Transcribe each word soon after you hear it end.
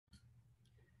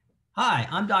Hi,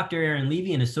 I'm Dr. Aaron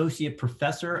Levy, an associate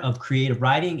professor of creative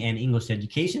writing and English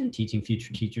education, teaching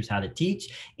future teachers how to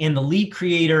teach, and the lead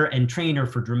creator and trainer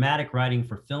for dramatic writing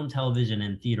for film, television,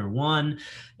 and Theater One,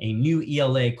 a new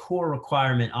ELA core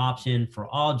requirement option for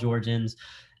all Georgians,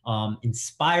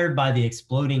 inspired by the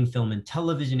exploding film and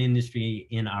television industry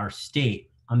in our state.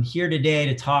 I'm here today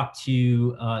to talk to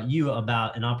you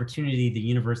about an opportunity the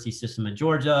University System of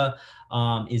Georgia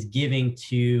is giving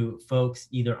to folks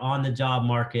either on the job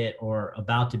market or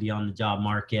about to be on the job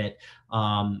market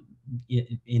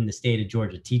in the state of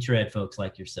Georgia, teacher ed folks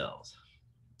like yourselves.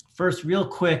 First, real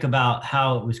quick about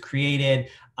how it was created.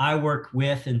 I work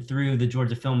with and through the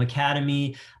Georgia Film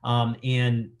Academy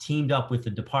and teamed up with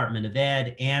the Department of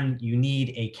Ed, and you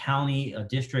need a county, a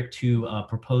district to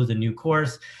propose a new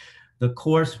course. The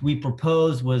course we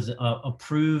proposed was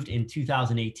approved in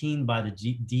 2018 by the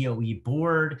DOE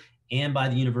board and by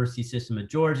the University System of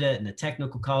Georgia and the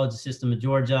Technical College System of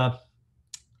Georgia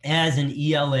as an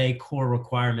ELA core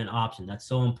requirement option. That's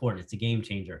so important. It's a game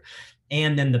changer.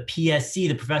 And then the PSC,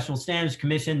 the Professional Standards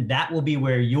Commission, that will be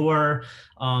where your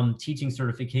teaching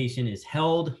certification is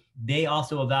held. They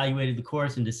also evaluated the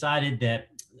course and decided that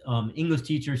English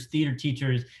teachers, theater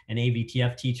teachers, and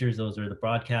AVTF teachers, those are the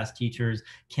broadcast teachers,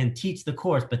 can teach the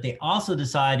course, but they also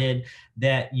decided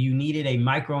that you needed a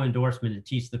micro endorsement to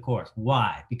teach the course.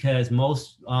 Why? Because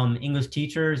most English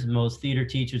teachers, most theater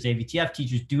teachers, AVTF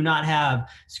teachers do not have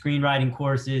screenwriting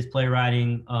courses,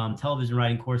 playwriting, television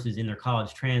writing courses in their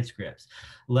college transcripts,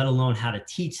 let alone how to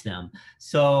teach them.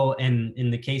 So, and in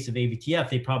the case of AVTF,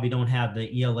 they probably don't have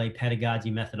the ELA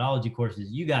pedagogy methodology courses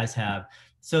you guys have.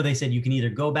 So they said you can either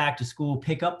go back to school,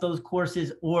 pick up those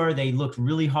courses, or they looked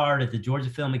really hard at the Georgia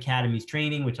Film Academy's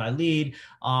training, which I lead,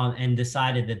 and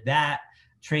decided that that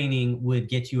training would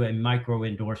get you a micro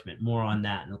endorsement. More on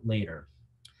that later.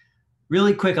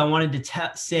 Really quick, I wanted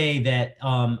to say that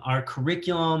our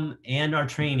curriculum and our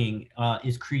training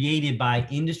is created by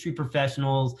industry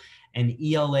professionals and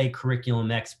ELA curriculum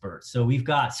experts. So we've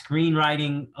got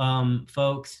screenwriting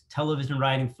folks, television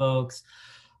writing folks,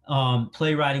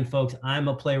 playwriting folks. I'm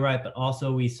a playwright, but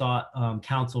also we sought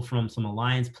counsel from some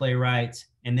Alliance playwrights,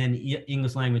 and then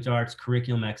English language arts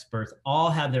curriculum experts all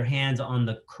have their hands on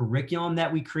the curriculum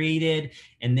that we created,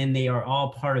 and then they are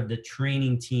all part of the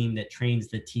training team that trains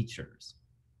the teachers.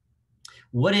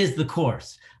 What is the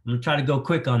course? I'm gonna try to go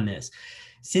quick on this.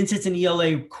 Since it's an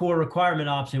ELA core requirement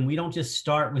option, we don't just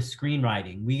start with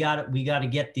screenwriting. We got to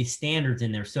get the standards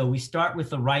in there. So we start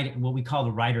with what we call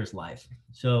the writer's life.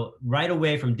 So right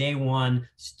away from day one,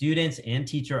 students and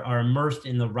teacher are immersed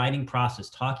in the writing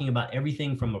process, talking about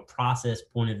everything from a process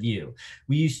point of view.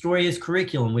 We use story as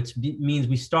curriculum, which means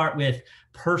we start with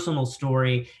personal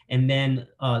story and then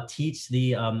teach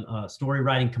the story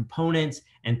writing components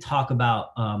and talk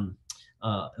about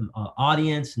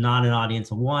audience, not an audience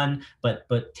of one, but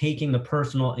taking the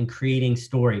personal and creating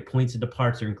story, points of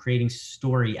departure, and creating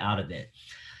story out of it.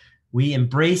 We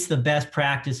embrace the best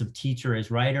practice of teacher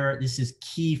as writer. This is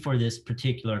key for this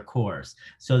particular course.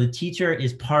 So the teacher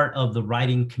is part of the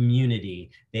writing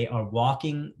community. They are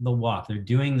walking the walk. They're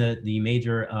doing the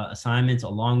major assignments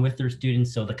along with their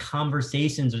students. So the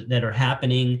conversations that are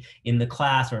happening in the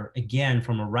class are, again,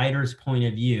 from a writer's point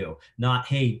of view, not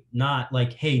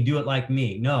like, hey, do it like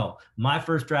me. No, my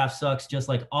first draft sucks just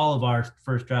like all of our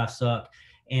first drafts suck.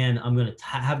 And I'm going to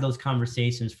have those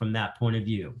conversations from that point of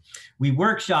view. We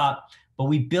workshop, but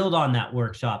we build on that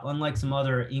workshop, unlike some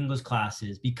other English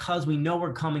classes, because we know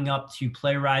we're coming up to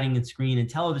playwriting and screen and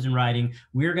television writing.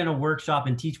 We're going to workshop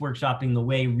and teach workshopping the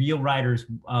way real writers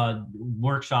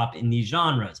workshop in these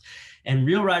genres. And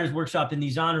real writers workshop in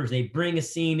these genres, they bring a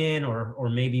scene in or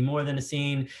maybe more than a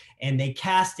scene, and they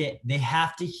cast it. They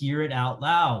have to hear it out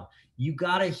loud. You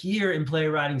got to hear in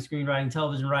playwriting, screenwriting,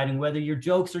 television writing, whether your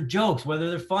jokes are jokes,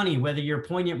 whether they're funny, whether your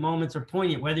poignant moments are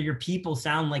poignant, whether your people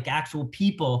sound like actual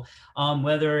people,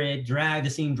 whether the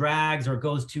scene drags or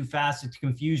goes too fast, it's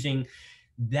confusing.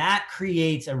 That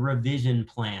creates a revision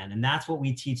plan. And that's what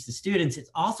we teach the students. It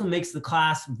also makes the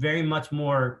class very much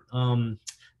more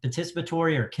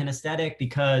participatory or kinesthetic,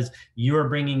 because you're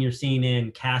bringing your scene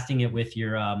in, casting it with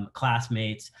your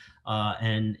classmates.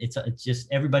 And it's just,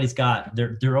 everybody's got,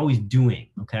 they're always doing,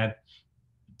 okay?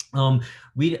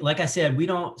 Like I said, we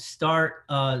don't start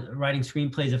writing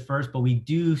screenplays at first, but we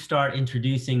do start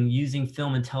using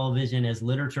film and television as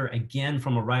literature, again,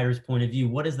 from a writer's point of view.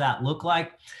 What does that look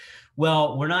like?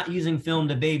 Well, we're not using film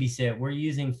to babysit. We're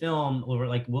using film, or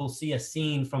like we'll see a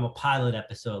scene from a pilot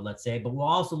episode, let's say, but we'll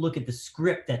also look at the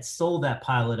script that sold that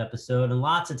pilot episode. And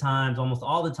lots of times, almost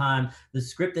all the time, the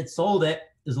script that sold it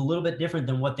is a little bit different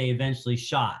than what they eventually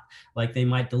shot. Like they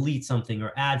might delete something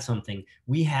or add something.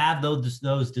 We have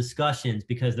those discussions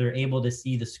because they're able to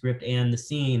see the script and the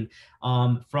scene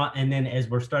front. And then as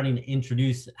we're starting to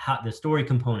introduce the story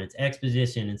components,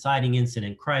 exposition, inciting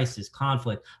incident, crisis,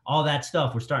 conflict, all that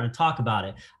stuff, we're starting to talk about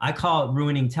it. I call it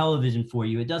ruining television for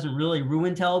you. It doesn't really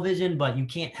ruin television, but you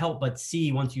can't help but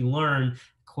see once you learn,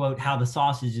 quote, how the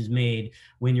sausage is made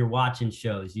when you're watching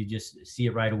shows. You just see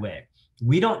it right away.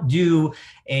 We don't do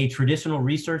a traditional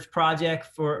research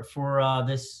project for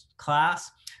this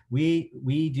class.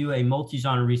 We do a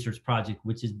multi-genre research project,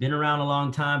 which has been around a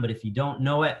long time, but if you don't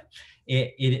know it,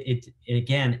 it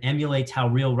again emulates how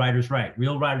real writers write.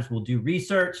 Real writers will do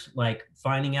research, like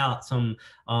finding out some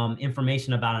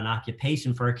information about an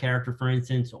occupation for a character, for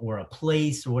instance, or a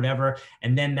place or whatever,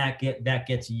 and then that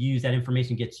gets used. That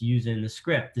information gets used in the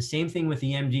script. The same thing with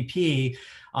the MGP.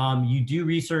 You do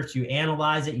research, you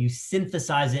analyze it, you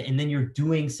synthesize it, and then you're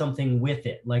doing something with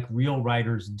it, like real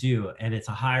writers do. And it's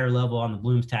a higher level on the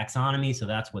Bloom's taxonomy, so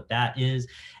that's what that is.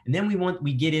 And then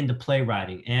we get into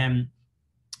playwriting, and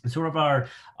sort of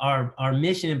our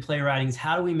mission in playwriting is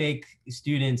how do we make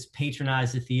students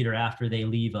patronize the theater after they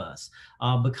leave us?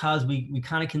 Because we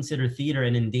kind of consider theater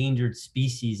an endangered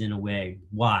species in a way.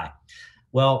 Why?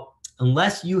 Well,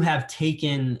 unless you have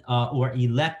taken or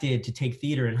elected to take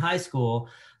theater in high school,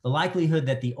 the likelihood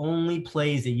that the only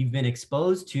plays that you've been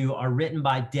exposed to are written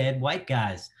by dead white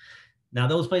guys. Now,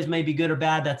 those plays may be good or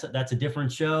bad. That's a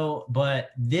different show. But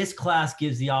this class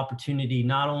gives the opportunity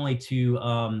not only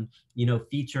to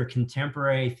feature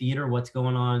contemporary theater, what's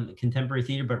going on in contemporary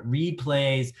theater, but read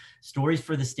plays, stories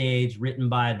for the stage written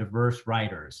by diverse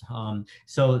writers.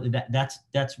 So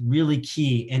that's really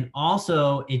key. And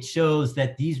also, it shows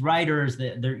that these writers,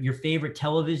 they're your favorite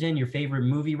television, your favorite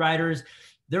movie writers,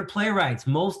 they're playwrights.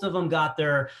 Most of them got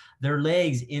their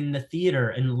legs in the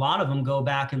theater, and a lot of them go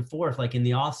back and forth. Like in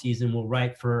the off season, will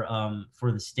write for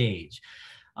the stage.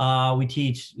 We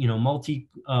teach,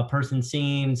 multi-person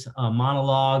scenes,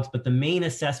 monologues, but the main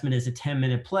assessment is a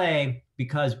 10-minute play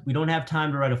because we don't have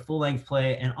time to write a full-length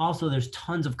play, and also there's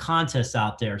tons of contests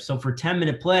out there. So for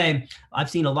 10-minute play, I've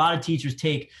seen a lot of teachers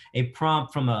take a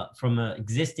prompt from a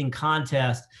existing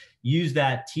contest, use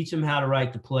that, teach them how to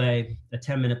write the play, a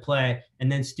 10-minute play,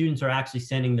 and then students are actually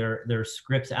sending their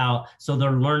scripts out. So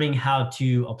they're learning how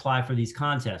to apply for these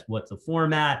contests, what's the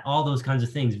format, all those kinds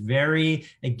of things.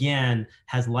 Again,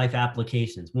 has life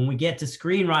applications. When we get to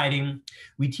screenwriting,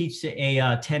 we teach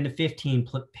a 10 to 15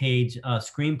 page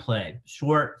screenplay,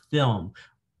 short film.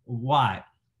 Why?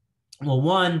 Well,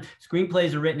 one,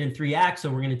 screenplays are written in 3 acts,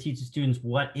 so we're going to teach the students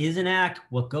what is an act,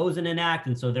 what goes in an act,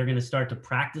 and so they're going to start to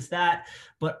practice that.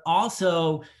 But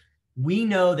also, we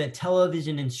know that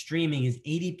television and streaming is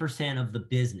 80% of the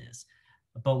business.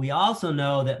 But we also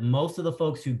know that most of the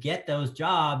folks who get those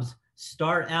jobs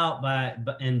start out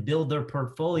and build their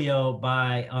portfolio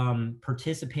by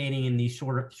participating in these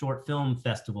short film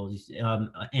festivals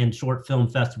and short film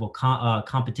festival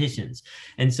competitions.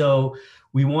 And so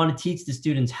we want to teach the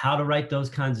students how to write those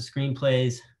kinds of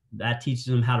screenplays. That teaches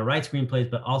them how to write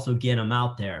screenplays, but also get them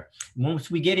out there.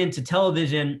 Once we get into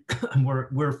television,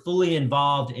 we're fully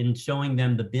involved in showing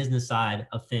them the business side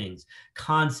of things,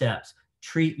 concepts,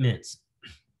 treatments,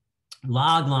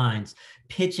 log lines.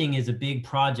 Pitching is a big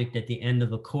project at the end of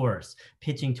the course,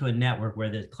 pitching to a network where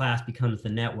the class becomes the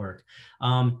network.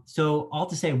 So all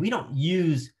to say, we don't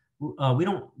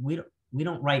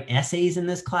write essays in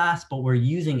this class, but we're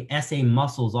using essay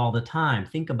muscles all the time.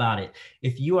 Think about it.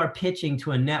 If you are pitching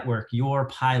to a network your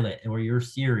pilot or your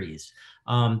series,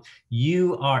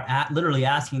 you are literally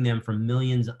asking them for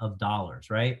millions of dollars,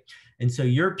 right? And so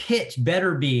your pitch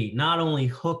better be not only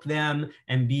hook them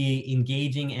and be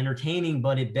engaging, entertaining,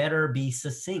 but it better be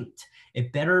succinct.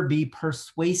 It better be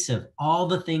persuasive. All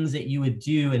the things that you would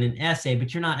do in an essay,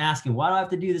 but you're not asking, why do I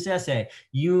have to do this essay?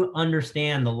 You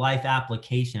understand the life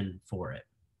application for it.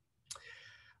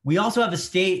 We also have a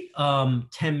state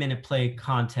 10-minute play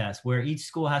contest where each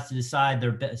school has to decide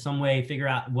figure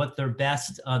out what their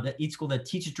best, each school that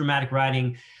teaches dramatic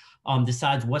writing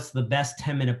decides what's the best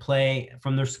 10-minute play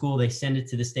from their school. They send it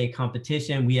to the state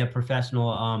competition. We have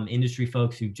professional industry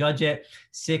folks who judge it,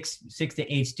 6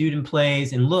 to 8 student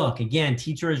plays. And look, again,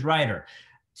 teacher is writer,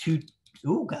 2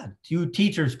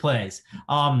 teachers plays.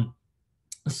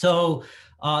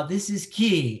 This is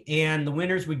key, and the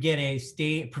winners would get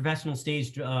a professional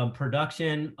stage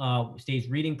production, stage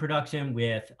reading production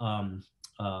with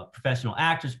professional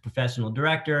actors, professional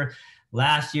director.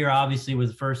 Last year, obviously,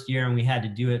 was the first year, and we had to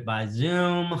do it by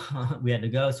Zoom. We had to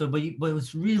go. But it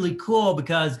was really cool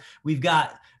because we've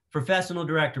got professional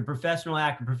director, professional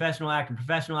actor, professional actor,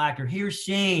 professional actor. Here's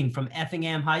Shane from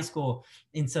Effingham High School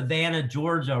in Savannah,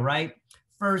 Georgia, right?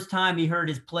 First time he heard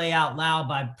his play out loud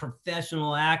by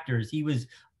professional actors. He was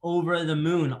over the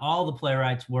moon. All the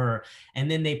playwrights were. And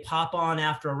then they pop on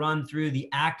after a run through. The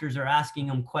actors are asking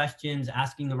them questions,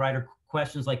 asking the writer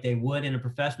questions like they would in a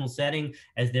professional setting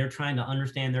as they're trying to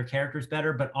understand their characters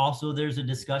better. But also there's a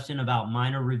discussion about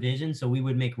minor revisions. So we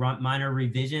would make minor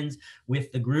revisions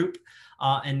with the group.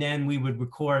 And then we would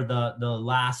record the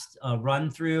last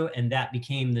run through, and that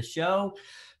became the show.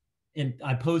 And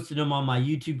I posted them on my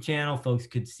YouTube channel. Folks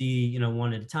could see, you know,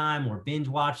 one at a time or binge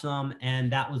watch them. And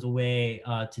that was a way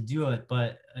to do it.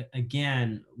 But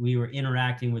again, we were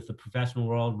interacting with the professional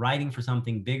world, writing for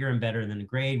something bigger and better than a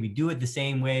grade. We do it the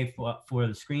same way for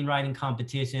the screenwriting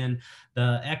competition.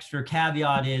 The extra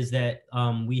caveat is that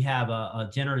we have a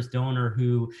generous donor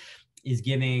who is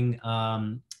giving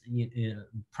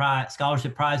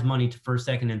scholarship prize money to first,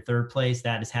 second, and third place.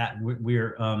 That is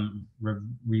we're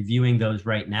reviewing those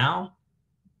right now.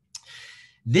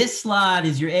 This slide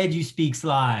is your EduSpeak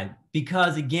slide,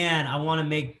 because again, I want to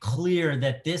make clear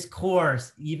that this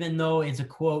course, even though it's a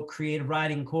quote creative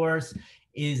writing course,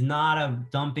 is not a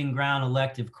dumping ground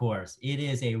elective course. It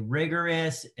is a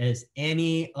rigorous as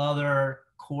any other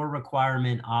core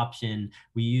requirement option.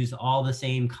 We use all the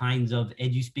same kinds of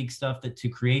EduSpeak stuff to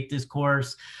create this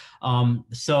course.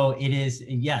 So it is,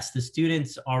 yes, the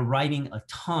students are writing a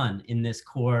ton in this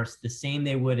course, the same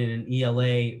they would in an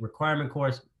ELA requirement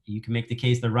course. You can make the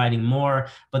case they're writing more,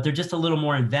 but they're just a little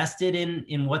more invested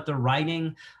in what they're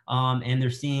writing, and they're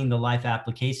seeing the life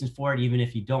applications for it. Even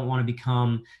if you don't want to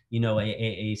become, you know,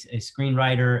 a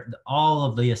screenwriter, all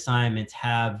of the assignments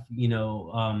have, you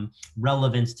know,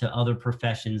 relevance to other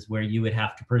professions where you would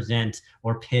have to present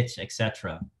or pitch,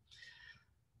 etc.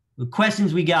 The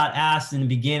questions we got asked in the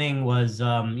beginning was,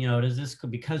 you know, does this,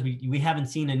 because we haven't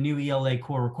seen a new ELA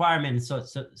core requirement in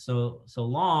so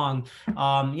long,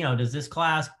 you know, does this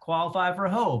class qualify for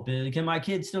HOPE? Can my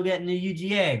kids still get into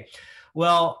UGA?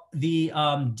 Well, the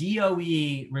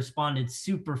DOE responded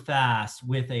super fast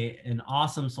with an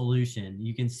awesome solution.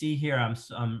 You can see here, I'm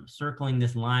circling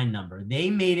this line number. They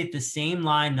made it the same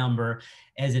line number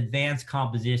as advanced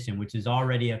composition, which is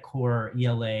already a core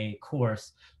ELA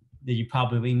course that you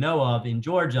probably know of in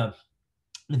Georgia.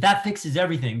 But that fixes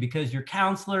everything, because your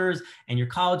counselors and your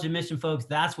college admission folks,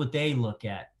 that's what they look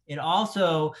at. It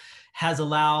also has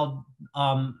allowed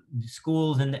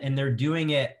schools, and they're doing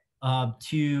it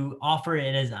to offer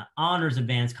it as an honors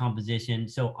advanced composition.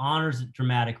 So honors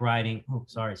dramatic writing,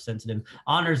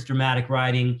 honors dramatic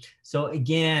writing. So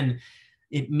again,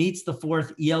 it meets the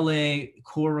 4th ELA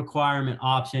core requirement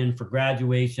option for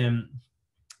graduation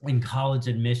in college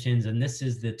admissions. And this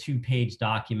is the 2-page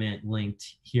document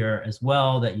linked here as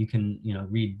well, that you can, you know,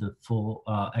 read the full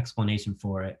explanation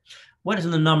for it. What is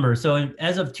the number? So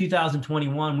as of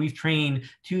 2021, we've trained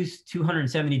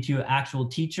 272 actual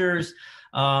teachers.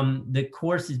 The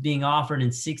course is being offered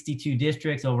in 62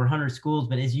 districts, over 100 schools.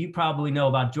 But as you probably know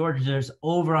about Georgia, there's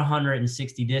over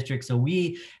 160 districts. So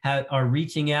we are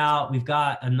reaching out. We've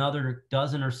got another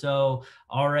dozen or so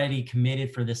already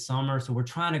committed for this summer. So we're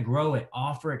trying to grow it,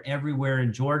 offer it everywhere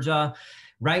in Georgia.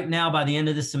 Right now, by the end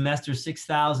of this semester,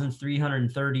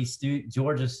 6,330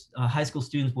 Georgia high school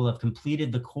students will have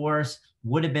completed the course.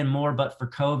 Would have been more, but for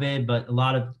COVID, but a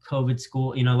lot of COVID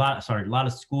school, you know, a lot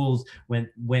of schools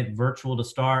went virtual to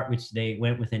start, which they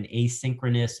went with an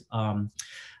asynchronous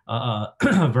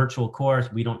virtual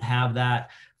course. We don't have that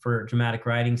for dramatic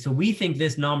writing. So we think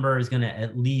this number is going to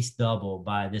at least double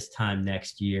by this time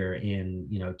next year in,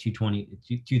 you know,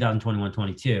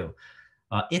 2021-22.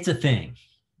 It's a thing.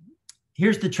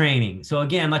 Here's the training. So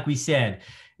again, like we said,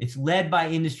 it's led by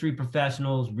industry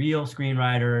professionals, real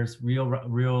screenwriters,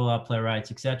 real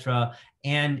playwrights, etc.,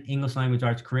 and English language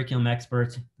arts curriculum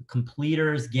experts.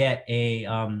 Completers get a,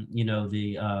 you know,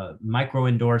 the micro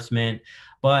endorsement.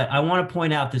 But I want to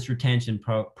point out this retention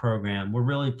program. We're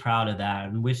really proud of that,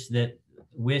 and wish that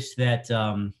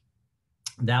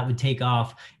that would take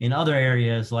off in other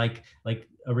areas, like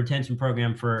a retention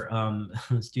program for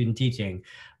student teaching.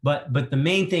 But the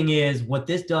main thing is, what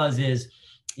this does is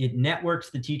it networks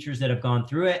the teachers that have gone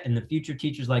through it and the future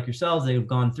teachers like yourselves that have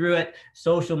gone through it,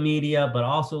 social media, but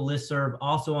also listserv,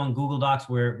 also on Google Docs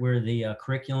where the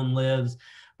curriculum lives.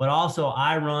 but also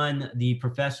I run the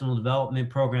professional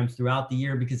development programs throughout the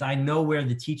year because I know where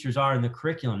the teachers are in the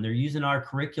curriculum. They're using our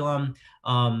curriculum,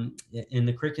 and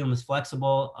the curriculum is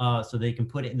flexible, so they can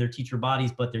put it in their teacher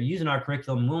bodies, but they're using our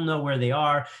curriculum. We'll know where they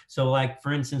are. So like,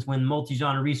 for instance, when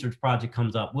multi-genre research project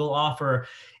comes up, we'll offer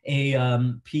a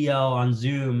PL on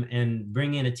Zoom and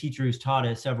bring in a teacher who's taught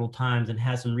it several times and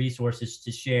has some resources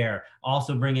to share.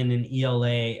 Also bring in an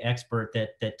ELA expert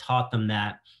that taught them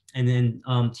that. And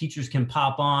then teachers can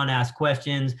pop on, ask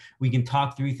questions. We can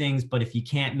talk through things, but if you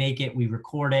can't make it, we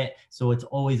record it. So it's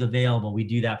always available. We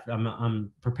do that. I'm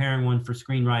preparing one for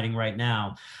screenwriting right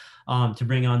now, to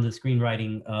bring on the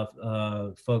screenwriting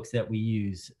folks that we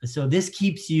use. So this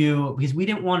keeps you, because we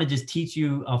didn't want to just teach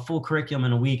you a full curriculum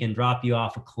in a week and drop you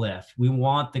off a cliff. We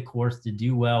want the course to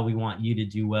do well. We want you to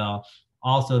do well.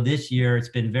 Also, this year, it's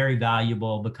been very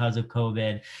valuable because of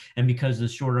COVID and because of the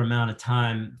shorter amount of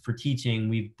time for teaching.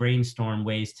 We've brainstormed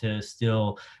ways to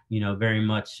still, very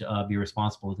much be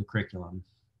responsible with the curriculum.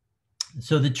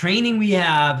 So the training we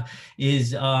have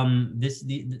is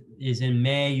is in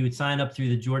May. You would sign up through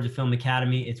the Georgia Film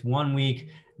Academy. It's 1 week,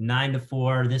 9 to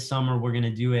 4. This summer, we're going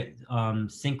to do it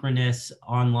synchronous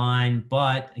online,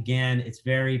 but again, it's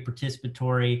very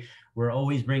participatory. We're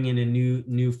always bringing in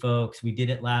new folks. We did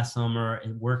it last summer.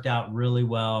 It worked out really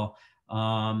well,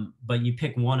 but you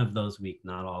pick one of those weeks,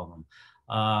 not all of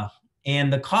them.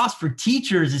 And the cost for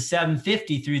teachers is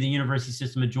 $750 through the University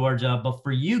System of Georgia. But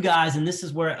for you guys, and this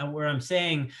is where I'm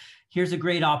saying, here's a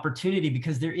great opportunity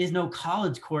because there is no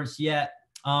college course yet,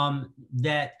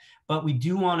 but we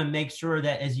do want to make sure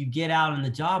that as you get out in the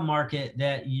job market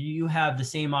that you have the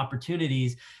same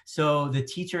opportunities. So the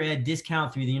teacher ed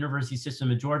discount through the University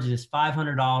System of Georgia is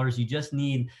 $500. You just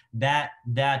need that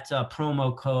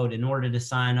promo code in order to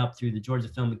sign up through the Georgia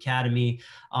Film Academy.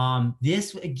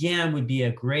 This again would be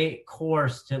a great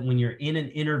course to, when you're in an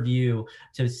interview,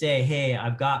 to say, hey,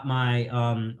 I've got my,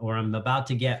 or I'm about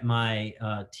to get my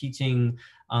teaching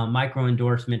micro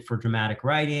endorsement for dramatic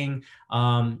writing.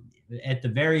 At the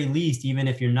very least, even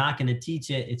if you're not going to teach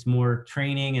it, it's more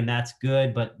training, and that's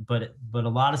good. But a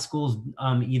lot of schools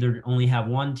either only have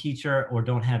one teacher or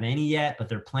don't have any yet, but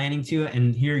they're planning to.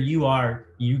 And here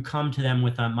you come to them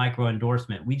with a micro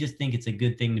endorsement. We just think it's a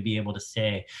good thing to be able to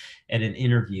say at an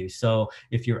interview. So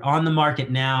if you're on the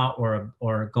market now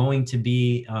or going to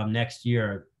be next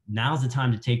year, now's the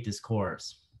time to take this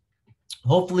course.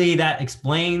 Hopefully that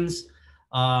explains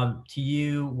to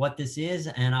you what this is,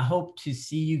 and I hope to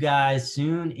see you guys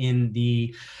soon in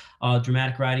the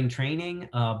dramatic writing training,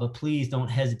 but please don't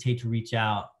hesitate to reach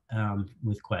out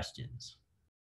with questions.